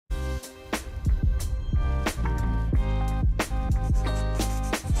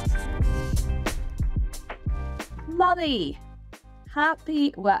Molly,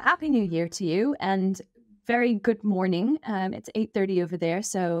 happy New Year to you, and very good morning. It's 8:30 over there,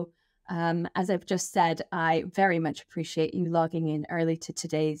 so as I've just said, I very much appreciate you logging in early to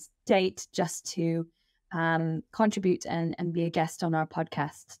today's date just to contribute and be a guest on our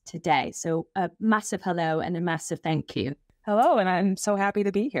podcast today. So a massive hello and a massive thank you. Hello, and I'm so happy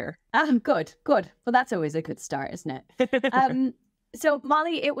to be here. Good. Well, that's always a good start, isn't it? So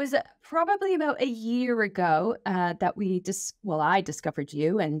Molly, it was probably about a year ago that I discovered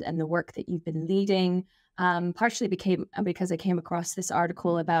you and the work that you've been leading. Partially because I came across this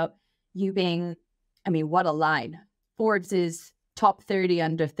article about you being, what a line. Forbes is top 30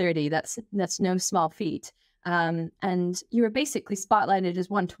 under 30. That's no small feat. And you were basically spotlighted as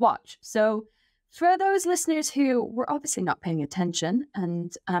one to watch. So for those listeners who were obviously not paying attention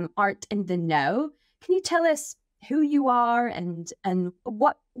and aren't in the know, can you tell us who you are and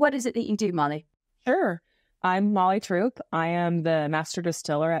what is it that you do, Molly? Sure. I'm Molly Troupe. I am the master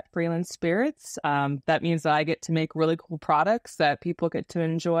distiller at Freeland Spirits. That means that I get to make really cool products that people get to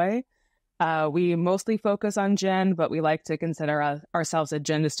enjoy. We mostly focus on gin, but we like to consider ourselves a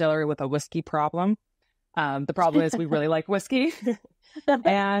gin distillery with a whiskey problem. The problem is we really like whiskey.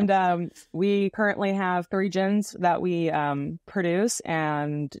 And we currently have 3 gins that we produce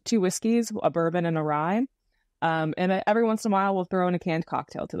and 2 whiskeys, a bourbon and a rye. And every once in a while, we'll throw in a canned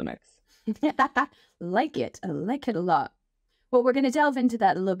cocktail to the mix. Like it. I like it a lot. Well, we're going to delve into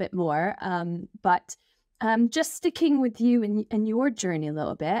that a little bit more. But just sticking with you and your journey a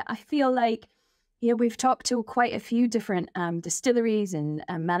little bit, I feel like we've talked to quite a few different distilleries and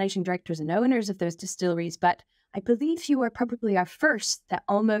managing directors and owners of those distilleries. But I believe you are probably our first that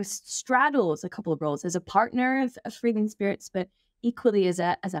almost straddles a couple of roles as a partner of Freeland Spirits, but equally as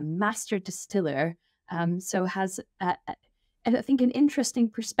a master distiller. So has, I think, an interesting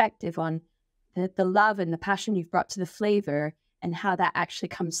perspective on the love and the passion you've brought to the flavor and how that actually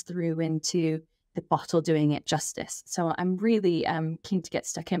comes through into the bottle doing it justice. So I'm really keen to get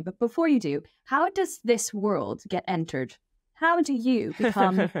stuck in. But before you do, how does this world get entered? How do you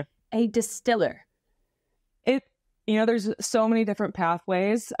become a distiller? There's so many different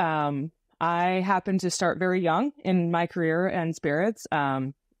pathways. I happened to start very young in my career in spirits.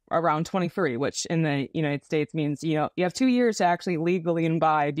 Around 23, which in the United States means, you have 2 years to actually legally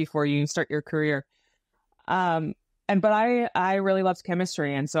imbibe before you start your career. But I really loved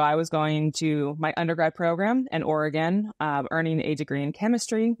chemistry. And so I was going to my undergrad program in Oregon, earning a degree in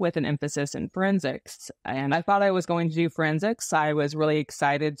chemistry with an emphasis in forensics. And I thought I was going to do forensics. I was really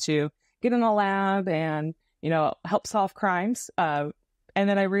excited to get in a lab and, help solve crimes. And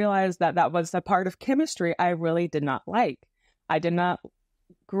then I realized that was a part of chemistry I really did not like. I did not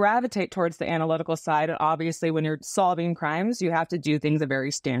gravitate towards the analytical side. And obviously, when you're solving crimes, you have to do things a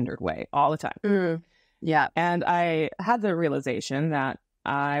very standard way all the time. Yeah. And I had the realization that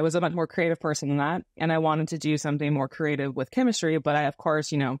I was a much more creative person than that. And I wanted to do something more creative with chemistry. But I, of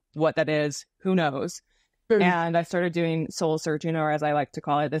course, what that is, who knows? And I started doing soul searching, or as I like to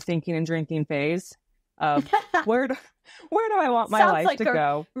call it, the thinking and drinking phase of where do I want my life to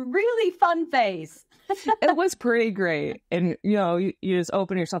go? Really fun phase. It was pretty great. And, you just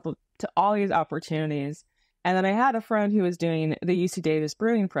open yourself up to all these opportunities. And then I had a friend who was doing the UC Davis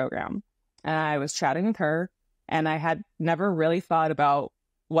brewing program. And I was chatting with her, and I had never really thought about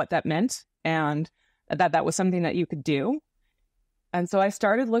what that meant and that was something that you could do. And so I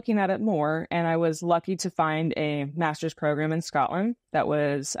started looking at it more, and I was lucky to find a master's program in Scotland that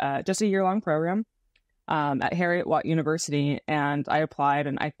was just a year-long program at Heriot-Watt University. And I applied,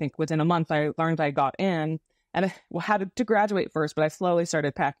 and I think within a month I learned I got in, and I had to graduate first, but I slowly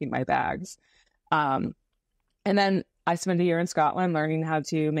started packing my bags. And then I spent a year in Scotland learning how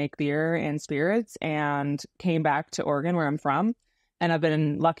to make beer and spirits, and came back to Oregon, where I'm from. And I've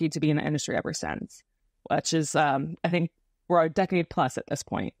been lucky to be in the industry ever since, which is, I think we're a decade plus at this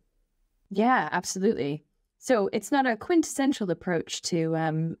point. Yeah, absolutely. So it's not a quintessential approach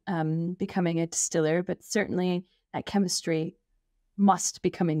to becoming a distiller, but certainly that chemistry must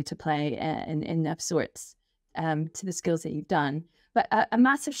be coming to play in of sorts to the skills that you've done. But a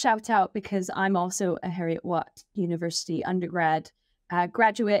massive shout out, because I'm also a Heriot-Watt University undergrad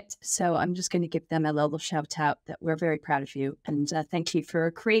graduate. So I'm just going to give them a little shout out that we're very proud of you. And thank you for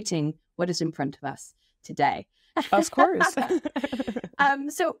creating what is in front of us today. Of course.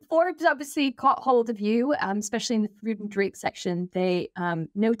 So Forbes obviously caught hold of you, especially in the food and drink section. They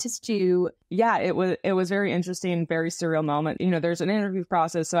noticed you. Yeah, it was very interesting, very surreal moment. There's an interview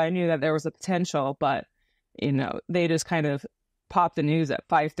process, so I knew that there was a potential, but they just kind of popped the news at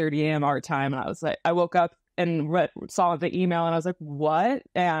 5:30 a.m. our time, and I was like, I woke up and saw the email, and I was like, what?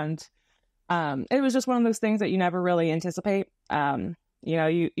 And it was just one of those things that you never really anticipate.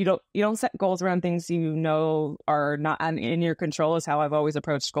 You don't set goals around things are not in your control, is how I've always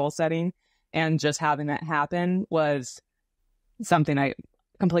approached goal setting. And just having that happen was something I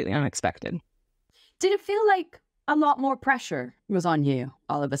completely unexpected. Did it feel like a lot more pressure was on you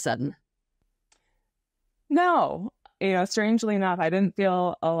all of a sudden? No, strangely enough, I didn't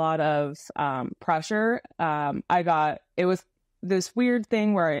feel a lot of pressure. It was this weird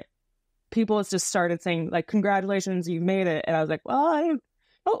thing where people just started saying, like, congratulations, you made it. And I was like, well,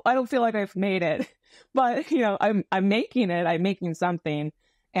 I don't feel like I've made it, but I'm making it. I'm making something.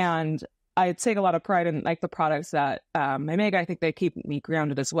 And I take a lot of pride in, like, the products that I make. I think they keep me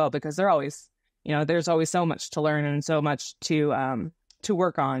grounded as well, because they're always, there's always so much to learn and so much to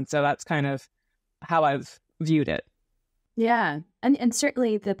work on. So that's kind of how I've viewed it. Yeah. And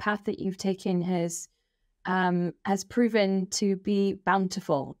certainly the path that you've taken has proven to be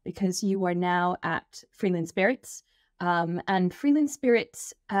bountiful, because you are now at Freeland Spirits. And Freeland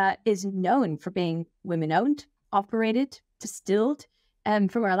Spirits is known for being women-owned, operated, distilled.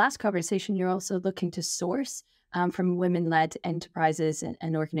 And from our last conversation, you're also looking to source from women-led enterprises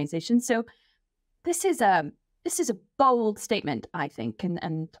and organizations. So this is a bold statement, I think,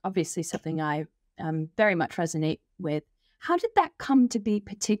 and obviously something I very much resonate with. How did that come to be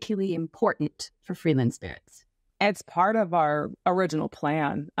particularly important for Freeland Spirits? It's part of our original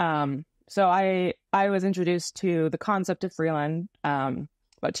plan. So I was introduced to the concept of Freeland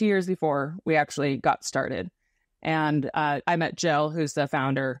about 2 years before we actually got started. And I met Jill, who's the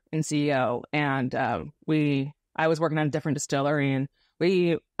founder and CEO, and I was working on a different distillery, and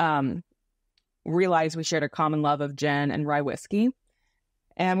we realized we shared a common love of gin and rye whiskey.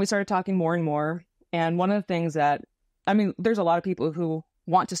 And we started talking more and more. And one of the things there's a lot of people who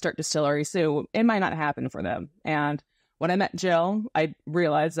want to start distilleries, so it might not happen for them. And when I met Jill, I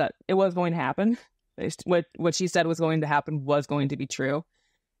realized that it was going to happen. What she said was going to happen was going to be true.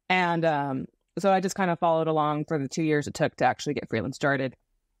 And so I just kind of followed along for the 2 years it took to actually get Freeland started.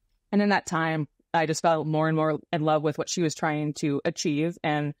 And in that time, I just felt more and more in love with what she was trying to achieve.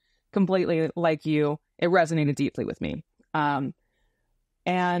 And completely like you, it resonated deeply with me. And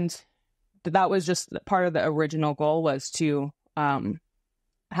that was just part of the original goal, was to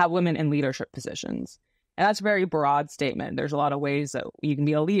have women in leadership positions. And that's a very broad statement. There's a lot of ways that you can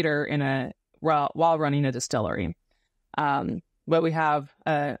be a leader while running a distillery. But we have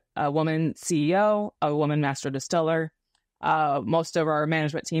a woman CEO, a woman master distiller. Most of our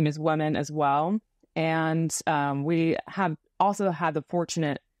management team is women as well. And we have also had the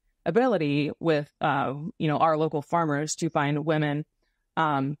fortunate ability with, our local farmers to find women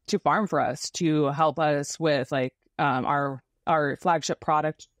to farm for us, to help us with, like, our flagship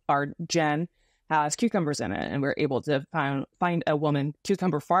product, our gin, has cucumbers in it. And we're able to find a woman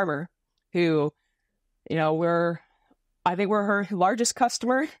cucumber farmer who, I think we're her largest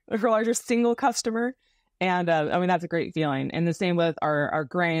customer, her largest single customer. And that's a great feeling. And the same with our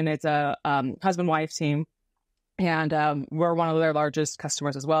grain. It's a husband-wife team. And we're one of their largest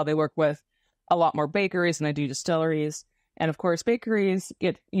customers as well. They work with a lot more bakeries than they do distilleries. And of course, bakeries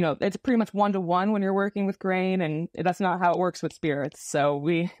it's pretty much 1-to-1 when you're working with grain, and that's not how it works with spirits. So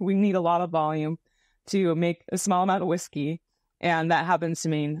we need a lot of volume to make a small amount of whiskey. And that happens to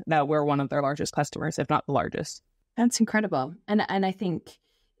mean that we're one of their largest customers, if not the largest. That's incredible. And I think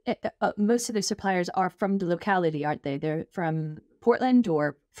most of the suppliers are from the locality, aren't they? They're from Portland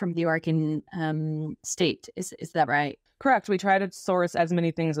or from the Oregon state. Is that right? Correct. We try to source as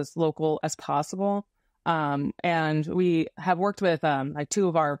many things as local as possible. And we have worked with like two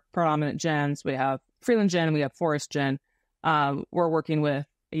of our predominant gins. We have Freeland Gin and we have Forest Gin. We're working with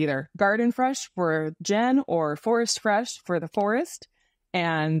either Garden Fresh for gin or Forest Fresh for the forest.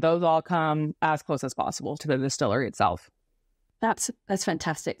 And those all come as close as possible to the distillery itself. That's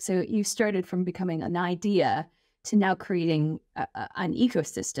fantastic. So you started from becoming an idea to now creating an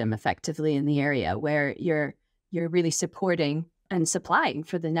ecosystem effectively in the area where you're really supporting and supplying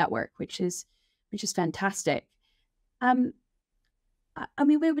for the network, which is fantastic.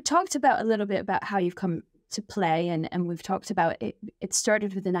 We talked about a little bit about how you've come to play, and we've talked about it. It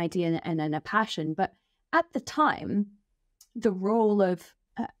started with an idea and a passion, but at the time, the role of,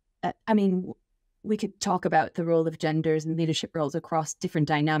 we could talk about the role of genders and leadership roles across different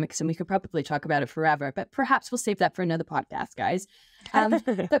dynamics, and we could probably talk about it forever, but perhaps we'll save that for another podcast, guys.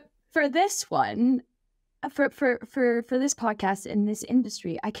 But for this one, for this podcast in this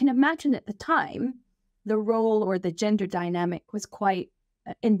industry, I can imagine at the time, the role or the gender dynamic was quite,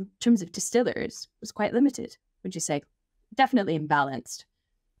 in terms of distillers, was quite limited, would you say? Definitely imbalanced.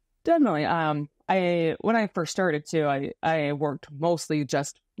 Definitely. When I first started too, I worked mostly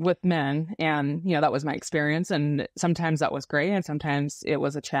just with men, and that was my experience, and sometimes that was great and sometimes it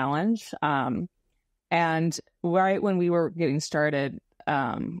was a challenge. And right when we were getting started,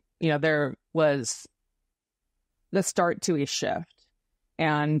 there was the start to a shift,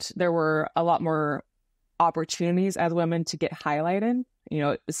 and there were a lot more opportunities as women to get highlighted.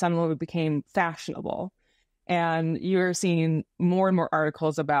 Suddenly it became fashionable, and you're seeing more and more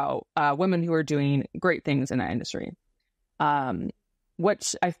articles about women who are doing great things in that industry.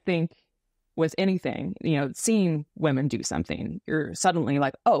 Which I think with anything, seeing women do something, you're suddenly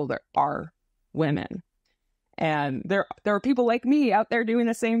like, oh, there are women, and there are people like me out there doing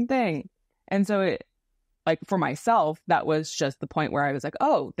the same thing. And so for myself, that was just the point where I was like,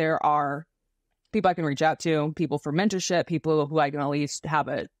 oh, there are people I can reach out to, people for mentorship, people who I can at least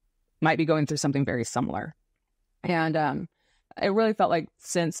might be going through something very similar. And it really felt like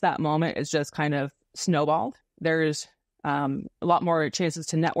since that moment, it's just kind of snowballed. There's a lot more chances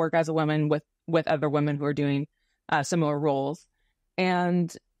to network as a woman with other women who are doing similar roles,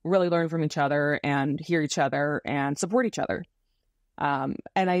 and really learn from each other and hear each other and support each other. And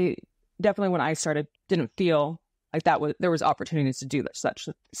I definitely, when I started, didn't feel like there was opportunities to do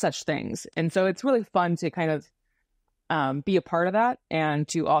such things. And so it's really fun to kind of be a part of that, and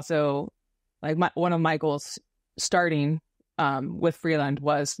to also, one of my goals starting with Freeland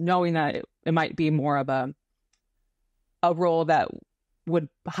was knowing that it might be more of a role that would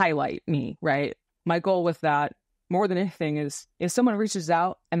highlight me, right? My goal with that, more than anything, is if someone reaches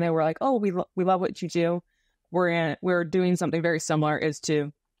out and they were like, oh, we love what you do, we're doing something very similar, is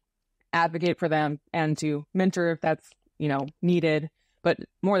to advocate for them and to mentor if that's needed, but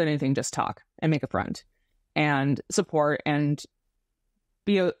more than anything, just talk and make a friend and support and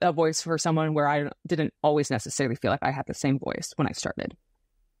be a voice for someone where I didn't always necessarily feel like I had the same voice when I started.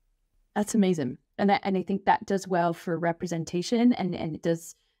 That's amazing. And I think that does well for representation, and it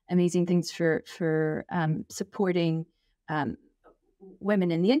does amazing things for supporting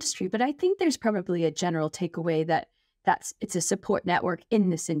women in the industry. But I think there's probably a general takeaway it's a support network in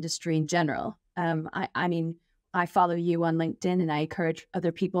this industry in general. I mean, I follow you on LinkedIn, and I encourage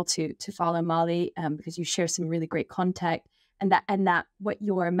other people to follow Molly because you share some really great content, and that what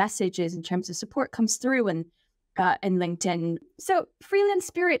your message is in terms of support comes through in LinkedIn. So Freeland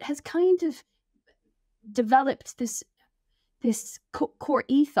Spirit has kind of developed this core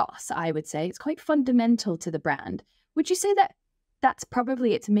ethos, I would say. It's quite fundamental to the brand. Would you say that that's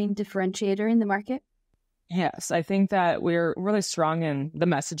probably its main differentiator in the market? Yes, I think that we're really strong in the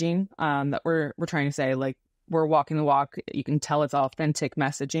messaging that we're trying to say. Like, we're walking the walk. You can tell it's authentic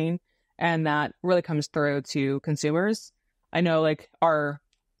messaging, and that really comes through to consumers. I know, our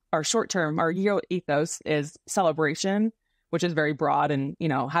short term, our year ethos is celebration, which is very broad and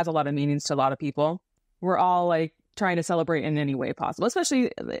has a lot of meanings to a lot of people. We're all trying to celebrate in any way possible.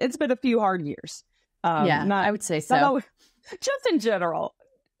 Especially, it's been a few hard years. I would say so. Just in general,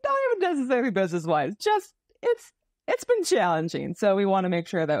 not even necessarily business wise. Just it's been challenging. So we want to make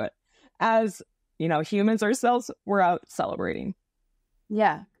sure that as humans ourselves, we're out celebrating.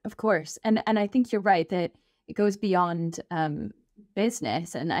 Yeah, of course. And I think you're right that it goes beyond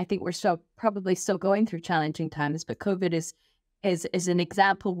business. And I think we're probably still going through challenging times, but COVID is an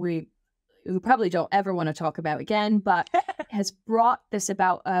example we probably don't ever want to talk about again, but has brought this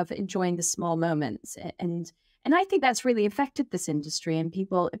about of enjoying the small moments. And I think that's really affected this industry, and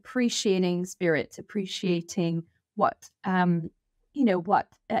people appreciating spirits, appreciating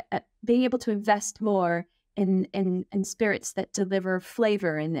being able to invest more in spirits that deliver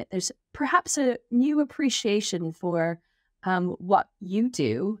flavor, and that there's perhaps a new appreciation for what you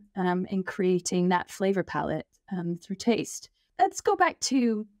do in creating that flavor palette through taste. Let's go back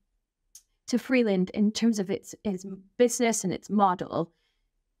to Freeland in terms of its business and its model.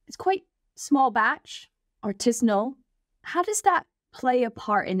 It's quite small batch, artisanal. How does that play a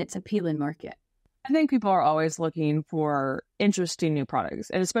part in its appeal in market? I think people are always looking for interesting new products,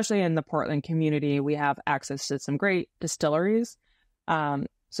 and especially in the Portland community, we have access to some great distilleries.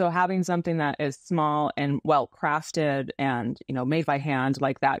 So having something that is small and well crafted and made by hand,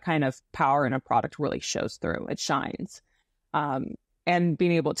 like that kind of power in a product really shows through. It shines, and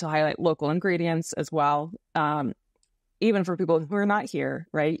being able to highlight local ingredients as well. Even for people who are not here,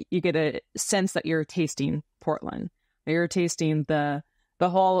 right? You get a sense that you're tasting Portland. You're tasting the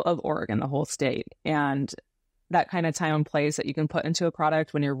whole of Oregon, the whole state, and that kind of time and place that you can put into a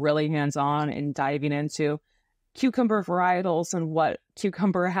product when you're really hands-on and diving into cucumber varietals and what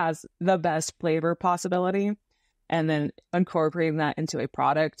cucumber has the best flavor possibility, and then incorporating that into a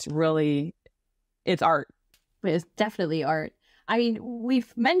product. Really, it's art. It's definitely art. I mean,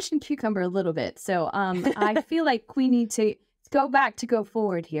 we've mentioned cucumber a little bit, so I feel like we need to go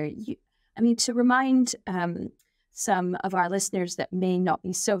forward here. To remind some of our listeners that may not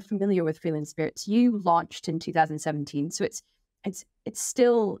be so familiar with Freeland Spirits, you launched in 2017. So it's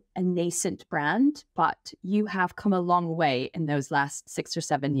still a nascent brand, but you have come a long way in those last 6 or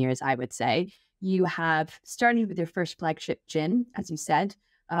 7 years, I would say. You have started with your first flagship gin, as you said.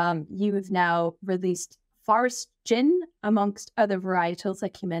 You have now released Forest Gin, amongst other varietals,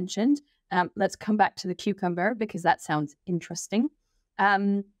 like you mentioned. Let's come back to the cucumber, because that sounds interesting.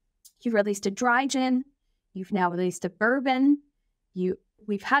 You've released a dry gin. You've now released a bourbon.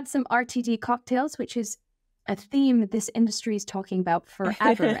 We've had some RTD cocktails, which is a theme this industry is talking about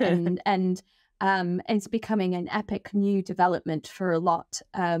forever, and it's becoming an epic new development for a lot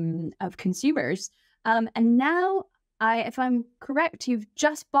of consumers. And now, if I'm correct, you've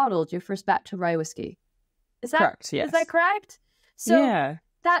just bottled your first batch of rye whiskey. Is that correct? Yes. Is that correct? So yeah.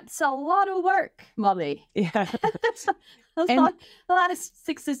 That's a lot of work, Molly. Yeah. a lot of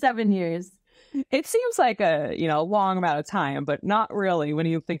 6 to 7 years. It seems like a long amount of time, but not really when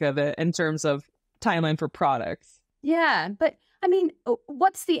you think of it in terms of timeline for products. Yeah, but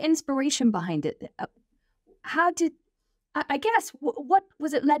what's the inspiration behind it? What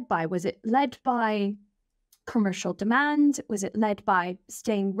was it led by? Was it led by commercial demand? Was it led by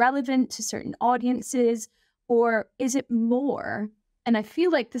staying relevant to certain audiences? Or is it more, and I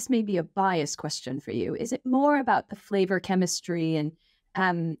feel like this may be a biased question for you, is it more about the flavor chemistry and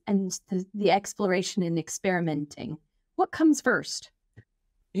the exploration and experimenting? What comes first?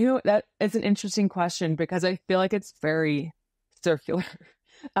 That is an interesting question, because I feel like it's very circular.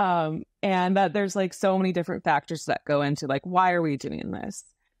 And that there's so many different factors that go into why are we doing this?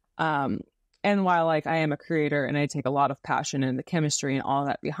 And while I am a creator and I take a lot of passion in the chemistry and all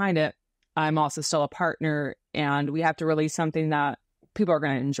that behind it, I'm also still a partner, and we have to release something that people are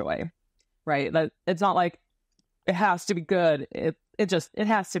going to enjoy, right? That it's not like it has to be good. It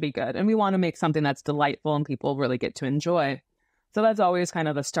has to be good. And we want to make something that's delightful and people really get to enjoy. So that's always kind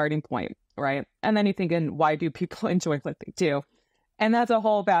of the starting point, right? And then you think, why do people enjoy what they do? And that's a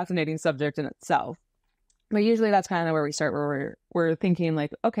whole fascinating subject in itself. But usually that's kind of where we start, where we're thinking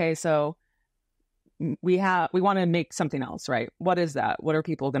okay, so we want to make something else, right? What is that? What are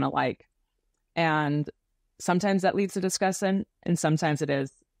people going to like? And sometimes that leads to discussion, and sometimes it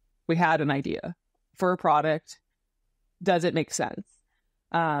is, we had an idea for a product. Does it make sense?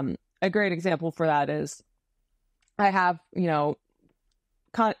 A great example for that is I have,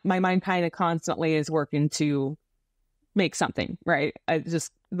 my mind kind of constantly is working to make something, right? The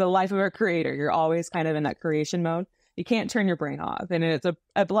life of a creator, you're always kind of in that creation mode. You can't turn your brain off, and it's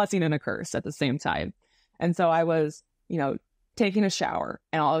a blessing and a curse at the same time. And so I was, taking a shower,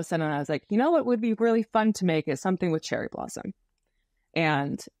 and all of a sudden I was like, what would be really fun to make is something with cherry blossom.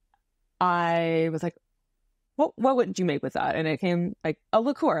 And I was like, what would you make with that? And it came a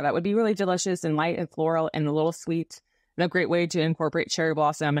liqueur that would be really delicious and light and floral and a little sweet, and a great way to incorporate cherry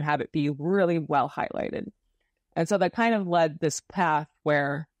blossom and have it be really well highlighted. And so that kind of led this path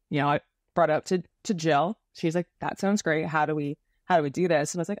where, I brought it up to Jill. She's like, that sounds great. How do we do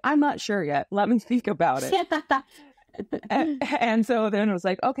this? And I was like, I'm not sure yet. Let me think about it. and so then it was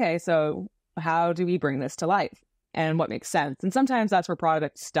like, okay, so how do we bring this to life? And what makes sense? And sometimes that's where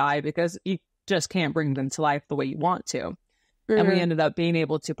products die, because you just can't bring them to life the way you want to. Mm-hmm. And we ended up being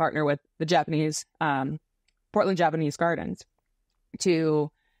able to partner with the Japanese, Portland Japanese Gardens,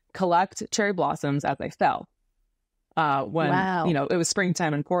 to collect cherry blossoms as they fell. When, it was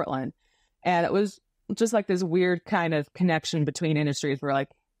springtime in Portland. And it was just this weird kind of connection between industries where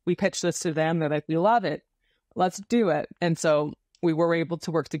we pitched this to them. They're like, we love it. Let's do it. And so we were able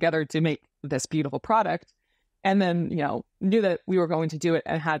to work together to make this beautiful product. And then, knew that we were going to do it,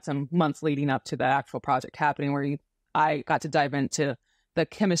 and had some months leading up to the actual project happening, where I got to dive into the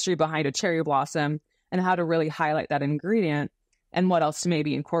chemistry behind a cherry blossom and how to really highlight that ingredient and what else to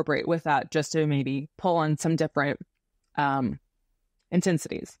maybe incorporate with that, just to maybe pull on some different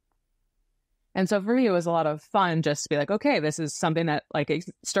intensities. And so for me, it was a lot of fun just to be like, okay, this is something that it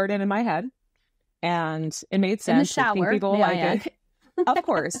started in my head, and it made sense. In the shower, I think people like it. Of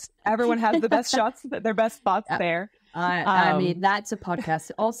course, everyone has the best shots, their best spots there. That's a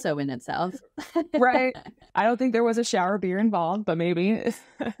podcast also in itself. Right. I don't think there was a shower beer involved, but maybe.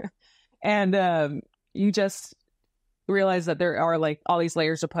 And you just realize that there are all these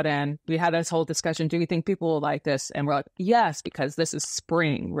layers to put in. We had this whole discussion. Do we think people will like this? And we're like, yes, because this is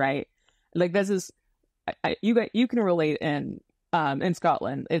spring, right? This is, you can relate in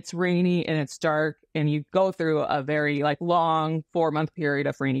Scotland. It's rainy and it's dark, and you go through a very long 4-month period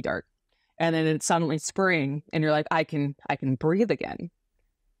of rainy dark, and then it's suddenly spring, and you're like, I can breathe again.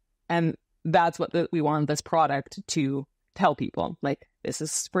 And that's what we wanted this product to tell people, like, this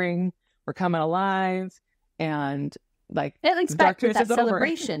is spring, we're coming alive, and like it links back to that is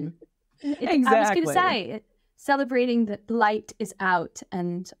celebration. Exactly. I was going to say, celebrating that light is out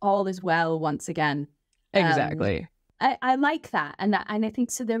and all is well once again. Exactly. I like that, and I think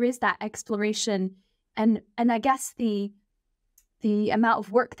so. There is that exploration, and I guess the amount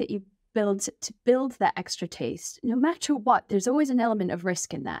of work that you build to build that extra taste. No matter what, there's always an element of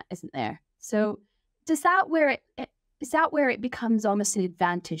risk in that, isn't there? So, is that where it becomes almost an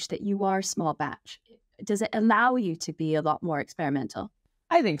advantage that you are small batch? Does it allow you to be a lot more experimental?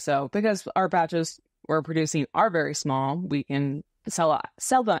 I think so, because our batches we're producing are very small. We can sell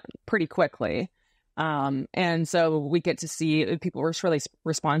them pretty quickly. And so we get to see if people really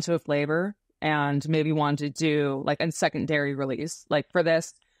respond to a flavor and maybe want to do like a secondary release. Like for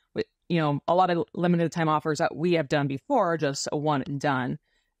this, a lot of limited time offers that we have done before are just a one and done,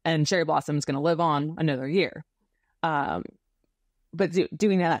 and Cherry Blossom is going to live on another year. But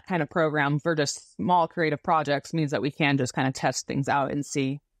doing that kind of program for just small creative projects means that we can just kind of test things out and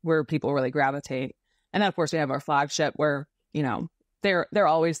see where people really gravitate. And then, of course, we have our flagship where, they're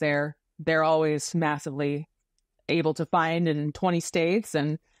always there. They're always massively able to find in 20 states.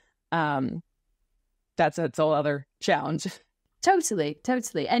 And that's a whole other challenge. Totally.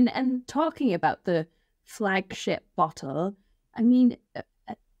 And talking about the flagship bottle, I mean,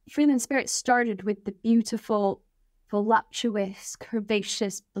 Freeland Spirits started with the beautiful, voluptuous,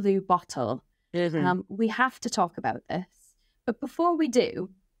 curvaceous blue bottle. Mm-hmm. We have to talk about this. But before we do,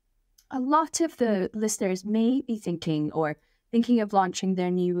 a lot of the listeners may be thinking of launching their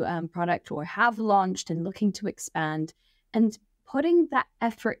new product, or have launched and looking to expand, and putting that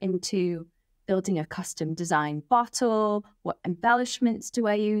effort into building a custom design bottle. What embellishments do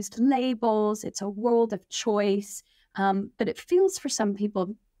I use? Labels. It's a world of choice. But it feels for some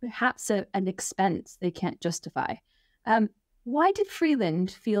people perhaps an expense they can't justify. Why did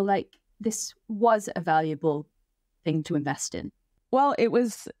Freeland feel like this was a valuable thing to invest in? Well, it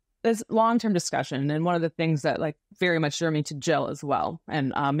was this long-term discussion, and one of the things that like very much drew me to Jill as well,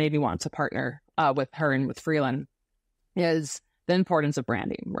 and made me want to partner with her and with Freeland, is the importance of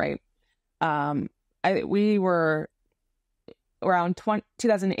branding, right? We were around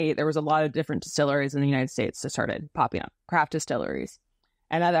 2008, there was a lot of different distilleries in the United States that started popping up, craft distilleries.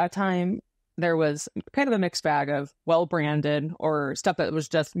 And at that time, there was kind of a mixed bag of well-branded or stuff that was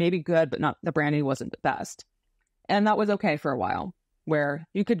just maybe good, but not the branding wasn't the best. And that was okay for a while, where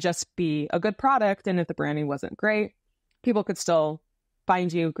you could just be a good product, and if the branding wasn't great, people could still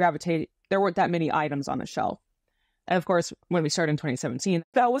find you, gravitate. There weren't that many items on the shelf. And of course, when we started in 2017,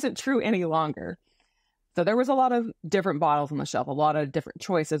 that wasn't true any longer. So there was a lot of different bottles on the shelf, a lot of different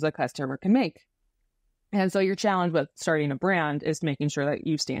choices a customer can make. And so your challenge with starting a brand is making sure that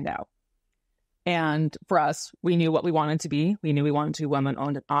you stand out. And for us, we knew what we wanted to be. We knew we wanted to be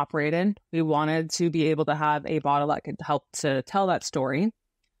women-owned and operated. We wanted to be able to have a bottle that could help to tell that story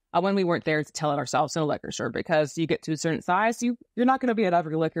when we weren't there to tell it ourselves in a liquor store, because you get to a certain size, you're not going to be at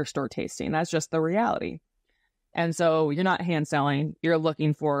every liquor store tasting. That's just the reality. And so you're not hand selling. You're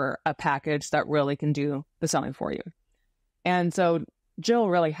looking for a package that really can do the selling for you. And so Jill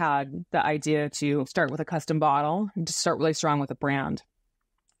really had the idea to start with a custom bottle and to start really strong with a brand.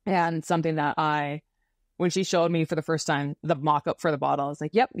 And something that when she showed me for the first time the mock-up for the bottle, I was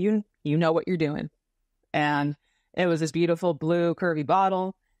like, yep, you know what you're doing. And it was this beautiful blue curvy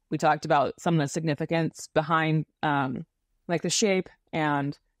bottle. We talked about some of the significance behind like the shape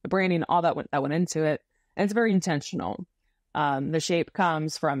and the branding, all that went into it. And it's very intentional. The shape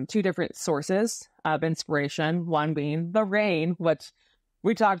comes from two different sources of inspiration, one being the rain, which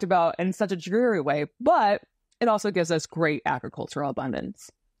we talked about in such a dreary way, but it also gives us great agricultural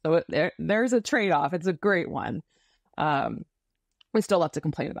abundance. So there's a trade-off. It's a great one. We still have to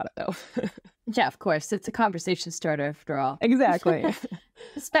complain about it, though. Yeah, of course. It's a conversation starter after all. Exactly.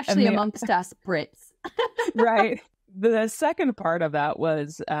 Especially amongst us Brits. Right. The second part of that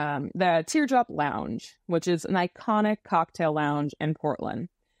was the Teardrop Lounge, which is an iconic cocktail lounge in Portland.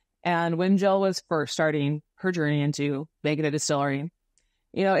 And when Jill was first starting her journey into making a distillery,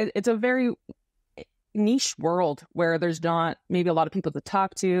 it's a very niche world where there's not maybe a lot of people to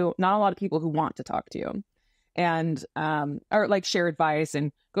talk to, not a lot of people who want to talk to you, and or like share advice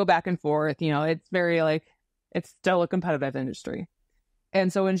and go back and forth. It's very like, it's still a competitive industry.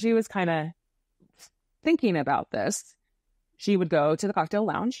 And so when she was kind of thinking about this, she would go to the cocktail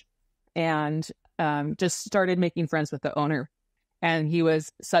lounge and just started making friends with the owner. And he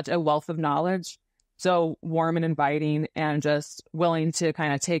was such a wealth of knowledge, so warm and inviting, and just willing to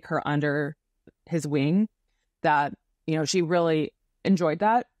kind of take her under his wing, that, she really enjoyed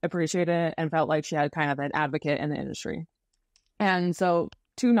that, appreciated it, and felt like she had kind of an advocate in the industry. And so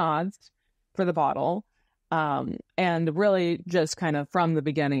 2 nods for the bottle. And really just kind of from the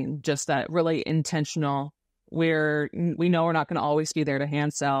beginning, just that really intentional, where we know we're not going to always be there to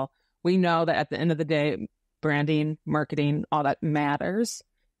hand sell. We know that at the end of the day, branding, marketing, all that matters.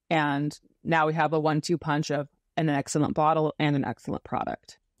 And now we have a 1-2 punch of an excellent bottle and an excellent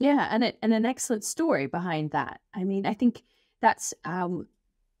product. Yeah, and an excellent story behind that. I mean, I think that's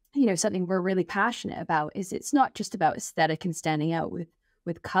something we're really passionate about. Is it's not just about aesthetic and standing out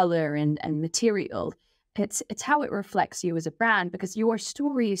with color and material. It's how it reflects you as a brand, because your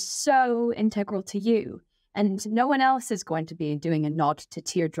story is so integral to you. And no one else is going to be doing a nod to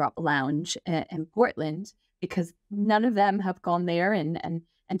Teardrop Lounge in Portland, because none of them have gone there and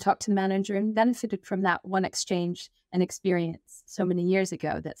talked to the manager and benefited from that one exchange and experience so many years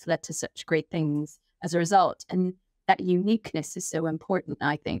ago that's led to such great things as a result. And that uniqueness is so important,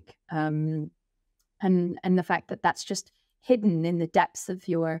 I think. And the fact that that's just hidden in the depths of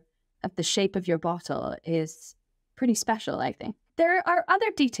the shape of your bottle is pretty special, I think. There are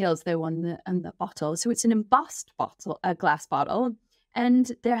other details though on the bottle. So it's an embossed bottle, a glass bottle,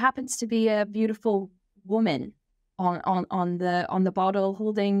 and there happens to be a beautiful woman on the bottle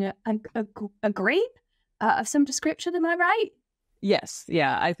holding a grape of some description. Am I right? Yes.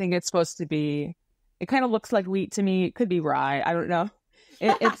 Yeah. I think it's supposed to be. It kind of looks like wheat to me. It could be rye. I don't know.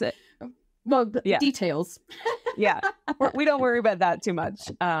 Details. Yeah, we don't worry about that too much.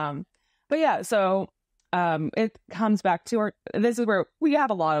 But yeah, so it comes back to this is where we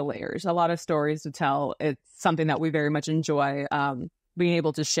have a lot of layers, a lot of stories to tell. It's something that we very much enjoy being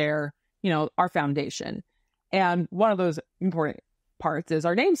able to share, our foundation. And one of those important parts is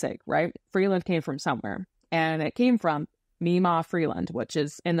our namesake, right? Freeland came from somewhere, and it came from Mima Freeland, which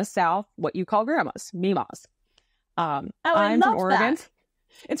is in the South, what you call grandmas, Mimas. I'm from Oregon. That.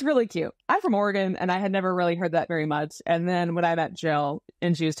 It's really cute. I'm from Oregon, and I had never really heard that very much. And then when I met Jill,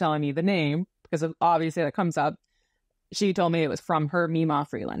 and she was telling me the name, because obviously that comes up, she told me it was from her Mima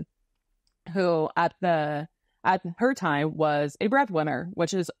Freeland, who at her time was a breadwinner,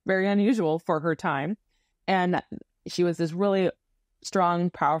 which is very unusual for her time. And she was this really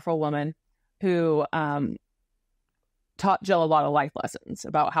strong, powerful woman who taught Jill a lot of life lessons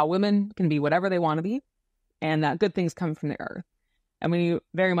about how women can be whatever they want to be, and that good things come from the earth. And we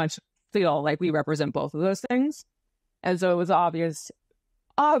very much feel like we represent both of those things. And so it was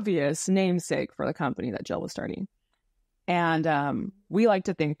obvious namesake for the company that Jill was starting. And we like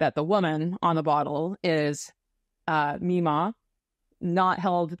to think that the woman on the bottle is Mima, not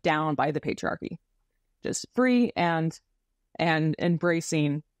held down by the patriarchy, just free and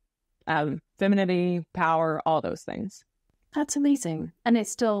embracing femininity, power, all those things. That's amazing. And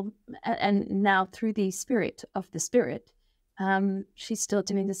it's still, and now through the spirit of the spirit, she's still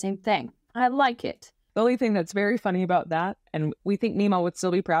doing the same thing. I like it. The only thing that's very funny about that, and we think Mima would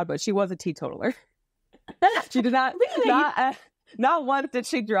still be proud, but she was a teetotaler. She did not, really? not once did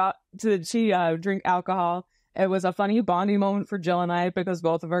she drink alcohol. It was a funny bonding moment for Jill and I, because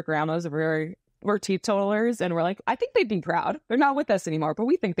both of our grandmas were teetotalers, and we're like, I think they'd be proud. They're not with us anymore, but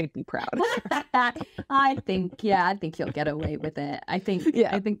we think they'd be proud. I think you'll get away with it. I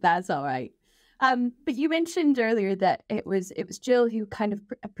think that's all right. But you mentioned earlier that it was Jill who kind of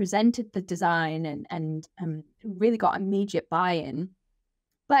presented the design and really got immediate buy-in.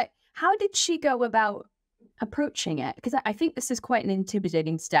 But how did she go about approaching it? Because I think this is quite an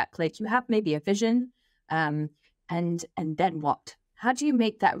intimidating step. Like, you have maybe a vision, and then what? How do you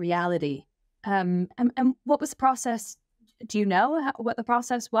make that reality? And what was the process? Do you know what the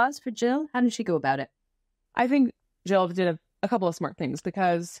process was for Jill? How did she go about it? I think Jill did a couple of smart things,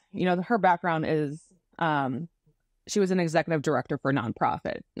 because, her background is, she was an executive director for a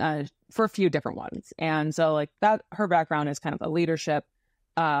nonprofit, for a few different ones. And so like that, her background is kind of a leadership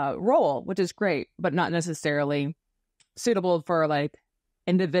role, which is great, but not necessarily suitable for like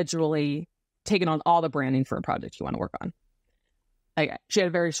individually taking on all the branding for a project you want to work on. Like, she had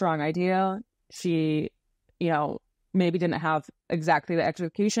a very strong idea. She, maybe didn't have exactly the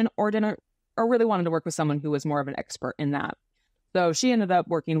execution, or really wanted to work with someone who was more of an expert in that. So she ended up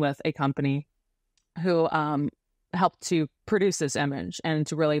working with a company who helped to produce this image and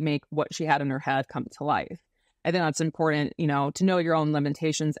to really make what she had in her head come to life. I think that's important, to know your own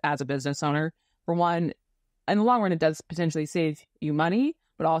limitations as a business owner. For one, in the long run, it does potentially save you money,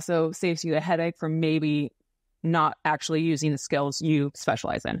 but also saves you the headache from maybe not actually using the skills you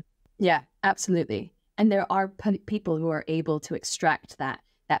specialize in. Yeah, absolutely. And there are people who are able to extract that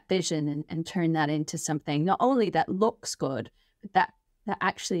vision and turn that into something not only that looks good, but that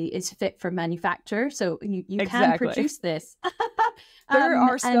actually is fit for manufacture. So you Exactly. can produce this. There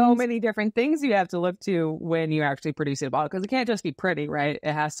are so And many different things you have to look to when you actually produce a bottle, because it can't just be pretty, right?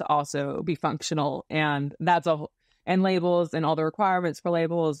 It has to also be functional, and and labels and all the requirements for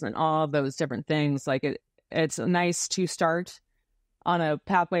labels and all of those different things. Like it's nice to start on a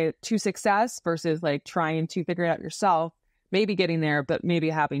pathway to success versus like trying to figure it out yourself, maybe getting there, but maybe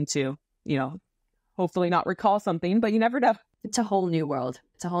having to, hopefully not recall something, but you never know. it's a whole new world.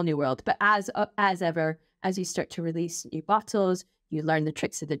 It's a whole new world. But as ever, as you start to release new bottles, you learn the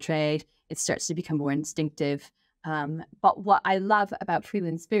tricks of the trade. It starts to become more instinctive. But what I love about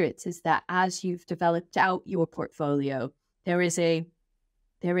Freeland Spirits is that as you've developed out your portfolio, there is a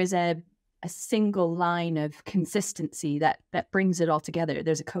single line of consistency that brings it all together.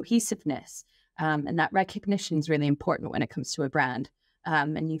 There's a cohesiveness, and that recognition is really important when it comes to a brand.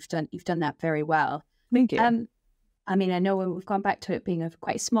 And you've done that very well. Thank you. I mean, I know we've gone back to it being a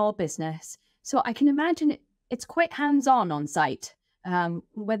quite small business, so I can imagine it's quite hands-on site.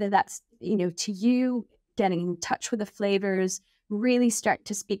 Whether that's, to you, getting in touch with the flavors, really start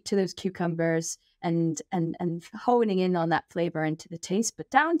to speak to those cucumbers and honing in on that flavor and to the taste, but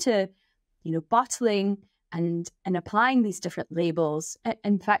down to, bottling and applying these different labels.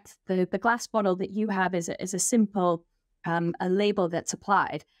 In fact, the glass bottle that you have is a simple a label that's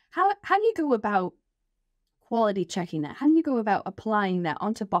applied. How do you go about quality checking that? How do you go about applying that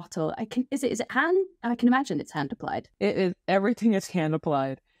onto bottle? Is it hand? I can imagine it's hand applied. It is, everything is hand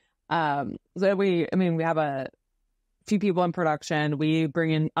applied. So we have a few people in production. We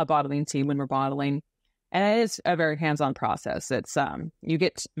bring in a bottling team when we're bottling, and it is a very hands-on process. It's you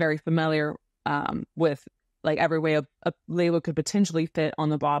get very familiar with like every way a label could potentially fit on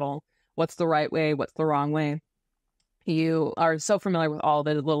the bottle. What's the right way? What's the wrong way? You are so familiar with all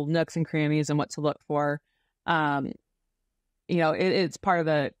the little nooks and crannies and what to look for. It's part of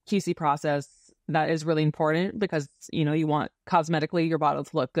the QC process that is really important because, you want cosmetically your bottle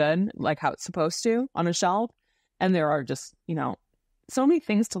to look good, like how it's supposed to on a shelf. And there are just, so many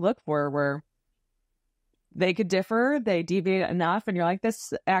things to look for where they could differ, they deviate enough, and you're like,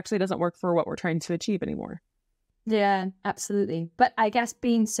 this actually doesn't work for what we're trying to achieve anymore. Yeah, absolutely. But I guess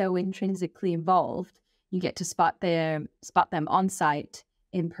being so intrinsically involved, you get to spot them on site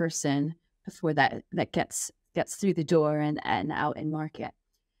in person before that gets through the door and out in market.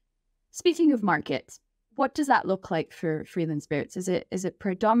 Speaking of market, what does that look like for Freeland Spirits? Is it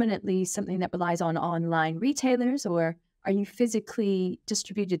predominantly something that relies on online retailers, or are you physically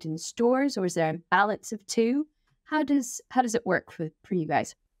distributed in stores, or is there a balance of two? How does it work for you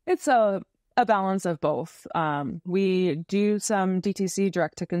guys? It's a balance of both. We do some DTC,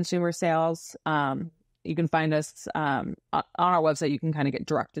 direct to consumer sales. You can find us on our website. You can kind of get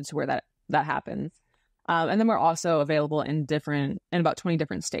directed to where that happens. And then we're also available in about 20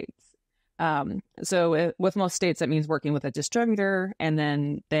 different states. So with most states, that means working with a distributor, and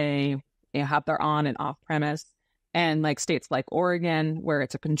then they have their on and off premise. And like states like Oregon, where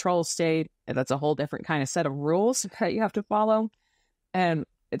it's a control state, that's a whole different kind of set of rules that you have to follow. And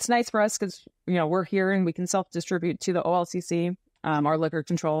it's nice for us because, we're here and we can self-distribute to the OLCC, our liquor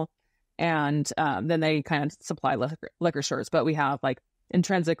control. And then they kind of supply liquor stores, but we have like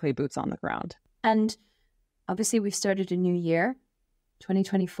intrinsically boots on the ground. And obviously we've started a new year,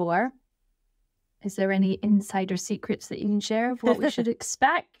 2024. Is there any insider secrets that you can share of what we should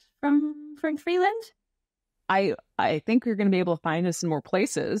expect from Freeland? I think you're going to be able to find us in more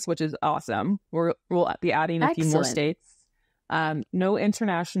places, which is awesome. We'll be adding a few more states. No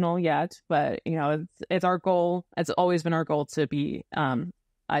international yet, but it's our goal. It's always been our goal to be.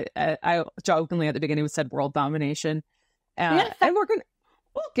 I jokingly at the beginning said world domination, and we'll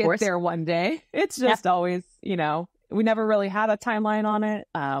get there one day. It's just always, we never really had a timeline on it.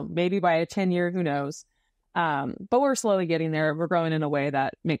 Maybe by a 10-year, who knows? But we're slowly getting there. We're growing in a way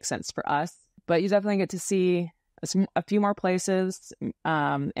that makes sense for us. But you definitely get to see a few more places.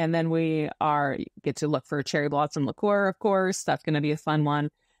 And then we get to look for cherry blossom liqueur, of course. That's going to be a fun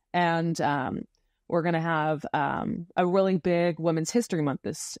one. And we're going to have a really big Women's History Month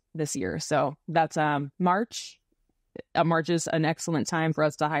this year. So that's March. March is an excellent time for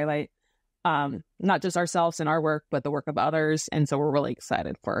us to highlight not just ourselves and our work, but the work of others. And so we're really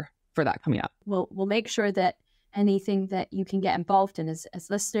excited for that coming up. We'll make sure that anything that you can get involved in as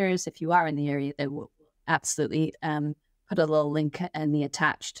listeners, if you are in the area, that will absolutely put a little link in the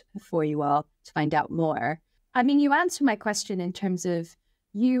attached for you all to find out more. I mean, you answered my question in terms of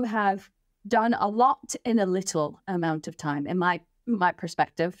you have done a lot in a little amount of time. In my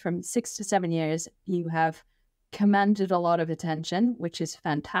perspective, from 6 to 7 years, you have commanded a lot of attention, which is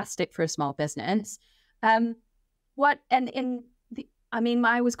fantastic for a small business. I mean,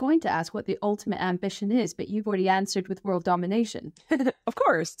 I was going to ask what the ultimate ambition is, but you've already answered with world domination. Of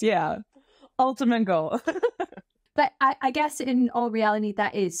course, yeah. Ultimate goal. But I guess in all reality,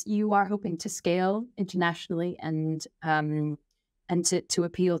 that is, you are hoping to scale internationally and to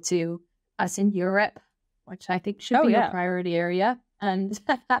appeal to us in Europe, which I think should be a priority area. And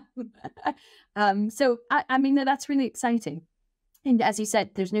so, I mean, that's really exciting. And as you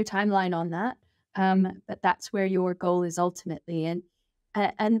said, there's no timeline on that, but that's where your goal is ultimately.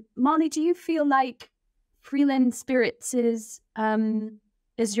 And Molly, do you feel like Freeland Spirits is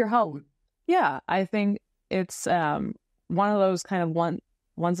your home? Yeah, I think it's one of those kind of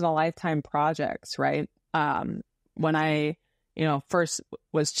once in a lifetime projects, right? When I, first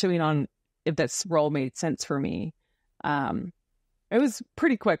was chewing on if this role made sense for me, it was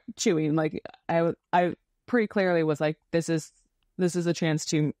pretty quick chewing. Like I pretty clearly was like, this is a chance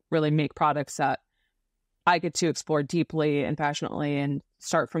to really make products that I get to explore deeply and passionately and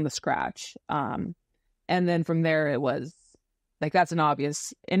start from the scratch. And then from there, it was like, that's an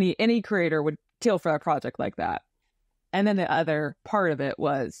obvious, any creator would kill for a project like that. And then the other part of it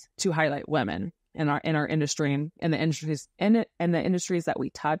was to highlight women in our industry and in the industries that we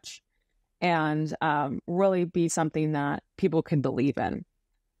touch, and really be something that people can believe in.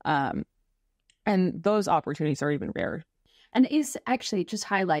 And those opportunities are even rare. And it actually just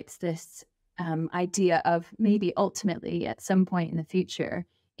highlights this idea of maybe ultimately at some point in the future,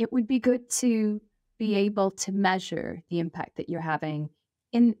 it would be good to be able to measure the impact that you're having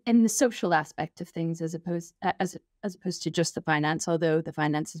in the social aspect of things, as opposed to just the finance, although the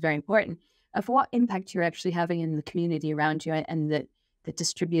finance is very important, of what impact you're actually having in the community around you and the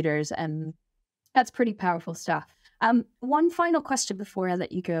distributors. And that's pretty powerful stuff. One final question before I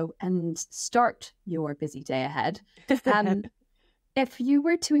let you go and start your busy day ahead. If you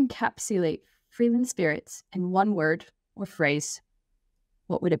were to encapsulate Freeland Spirits in one word or phrase,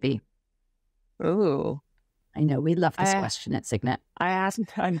 what would it be? Ooh. I know, we love this question at Signet. I have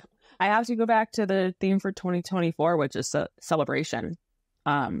to go back to the theme for 2024, which is a celebration.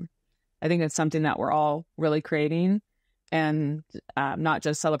 I think it's something that we're all really creating, and not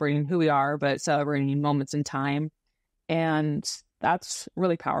just celebrating who we are, but celebrating moments in time. And that's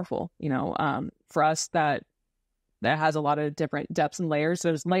really powerful, for us that has a lot of different depths and layers.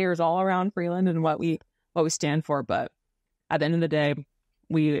 There's layers all around Freeland and what we stand for. But at the end of the day,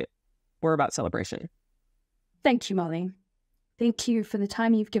 we're about celebration. Thank you, Molly. Thank you for the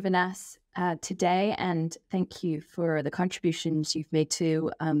time you've given us today, and thank you for the contributions you've made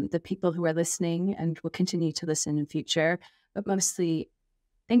to the people who are listening and will continue to listen in future. But mostly,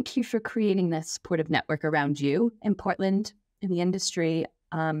 thank you for creating this supportive network around you in Portland, in the industry.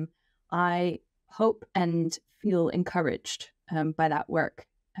 I hope and feel encouraged by that work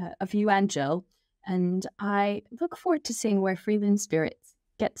of you and Jill, and I look forward to seeing where Freeland Spirits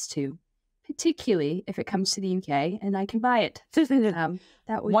gets to, particularly if it comes to the UK and I can buy it.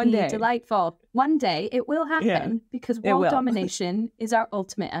 That would be delightful. One day it will happen, because world domination is our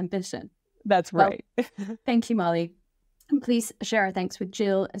ultimate ambition. That's right. Well, thank you, Molly. And please share our thanks with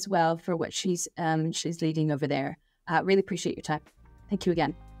Jill as well for what she's leading over there. Really appreciate your time. Thank you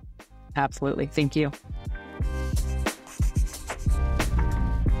again. Absolutely. Thank you.